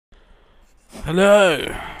Hello,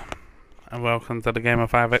 and welcome to the Game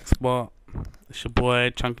of 5 Export. It's your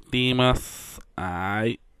boy Chunky Demus.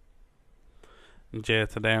 And yeah,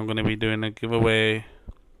 today I'm gonna be doing a giveaway.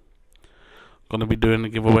 In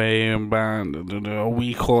about a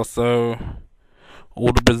week or so.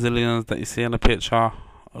 All the Brazilians that you see in the picture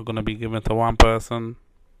are gonna be given to one person,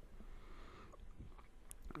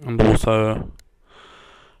 and also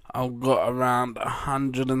I've got around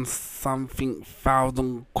 100 and something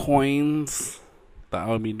thousand coins that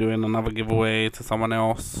I'll be doing another giveaway to someone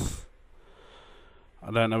else.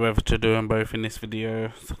 I don't know whether to do them both in this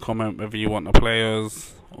video, so comment whether you want the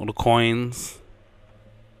players or the coins.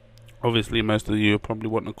 Obviously most of you probably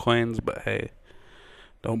want the coins, but hey,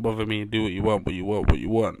 don't bother me, do what you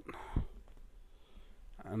want.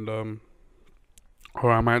 And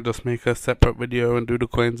or I might just make a separate video and do the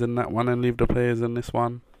coins in that one and leave the players in this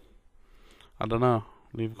one. I don't know.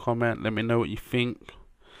 Leave a comment, let me know what you think.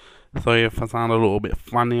 Sorry if I sound a little bit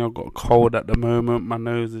funny, I've got a cold at the moment, my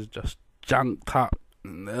nose is just junked up.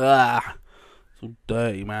 It's all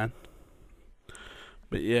dirty, man.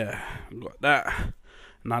 But yeah, I've got that.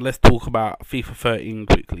 Now let's talk about FIFA 13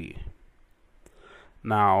 quickly.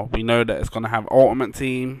 Now, we know that it's going to have Ultimate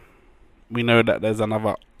Team. We know that there's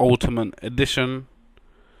another Ultimate Edition.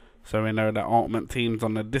 So we know that Ultimate Team's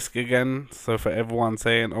on the disc again. So for everyone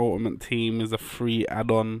saying Ultimate Team is a free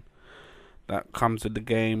add-on that comes with the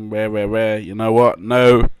game, rare, you know what?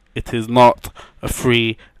 No, it is not a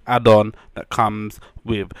free add-on that comes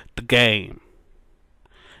with the game.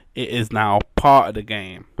 It is now part of the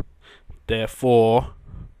game. Therefore,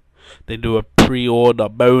 they do a pre-order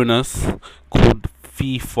bonus called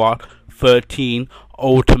FIFA 13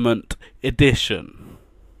 Ultimate Edition.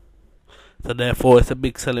 So therefore it's a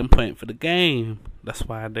big selling point for the game. That's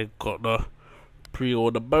why they got the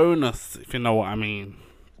pre-order bonus, if you know what I mean.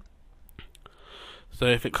 So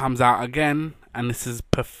if it comes out again, and this is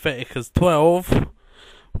pathetic as 12,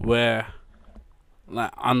 where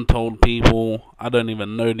like untold people, I don't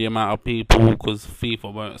even know the amount of people, because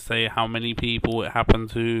FIFA won't say how many people it happened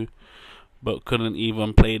to, but couldn't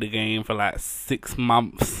even play the game for like 6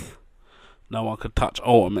 months. No one could touch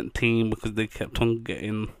Ultimate Team because they kept on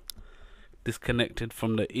getting disconnected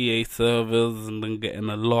from the EA servers and then getting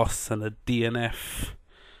a loss and a DNF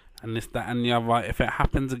and this, that and the other. If it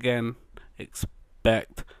happens again,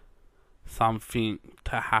 expect something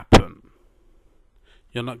to happen.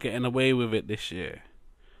 You're not getting away with it this year,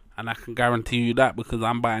 and I can guarantee you that, because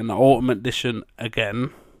I'm buying the Ultimate Edition again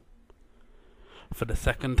for the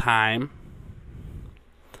second time.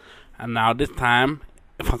 And now this time,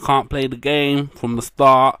 if I can't play the game from the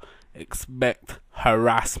start, expect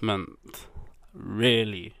harassment.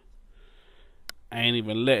 Really, I ain't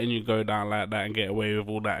even letting you go down like that and get away with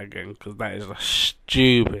all that again, because that is just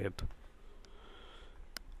stupid.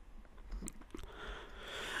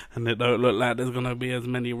 And it don't look like there's gonna be as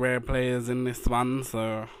many rare players in this one,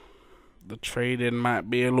 so the trading might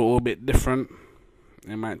be a little bit different.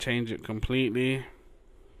 It might change it completely.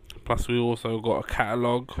 Plus we also got a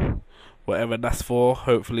catalogue, whatever that's for.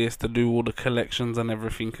 Hopefully it's to do all the collections and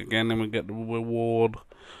everything again, and we get the reward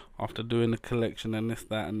after doing the collection and this,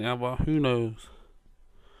 that and the other. Who knows?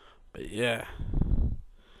 But yeah,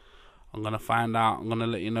 I'm gonna find out. I'm gonna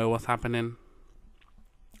let you know what's happening.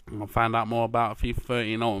 I'm gonna find out more about FIFA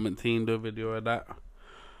 13 Ultimate Team, do a video of that.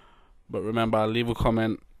 But remember, leave a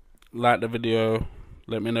comment, like the video,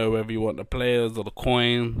 let me know whether you want the players or the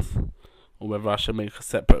coins, or whether I should make a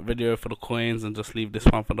separate video for the coins and just leave this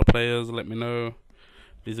one for the players. Let me know.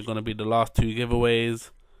 These are gonna be the last 2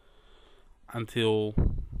 giveaways until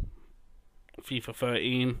FIFA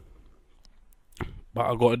 13, but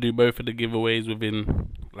I gotta do both of the giveaways within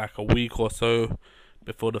like a week or so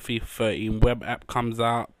before the FIFA 13 web app comes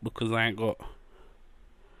out, because I ain't got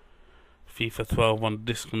FIFA 12 on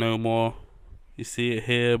disc no more. You see it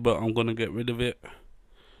here, but I'm gonna get rid of it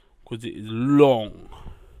because it is long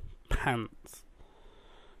pants.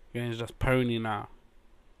 Game's just pony now.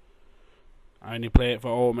 I only play it for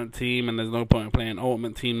Ultimate Team, and there's no point in playing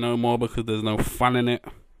Ultimate Team no more because there's no fun in it.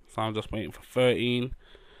 So I'm just waiting for 13.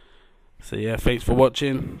 So yeah, thanks for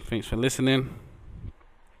watching. Thanks for listening.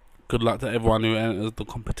 Good luck to everyone who enters the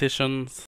competitions.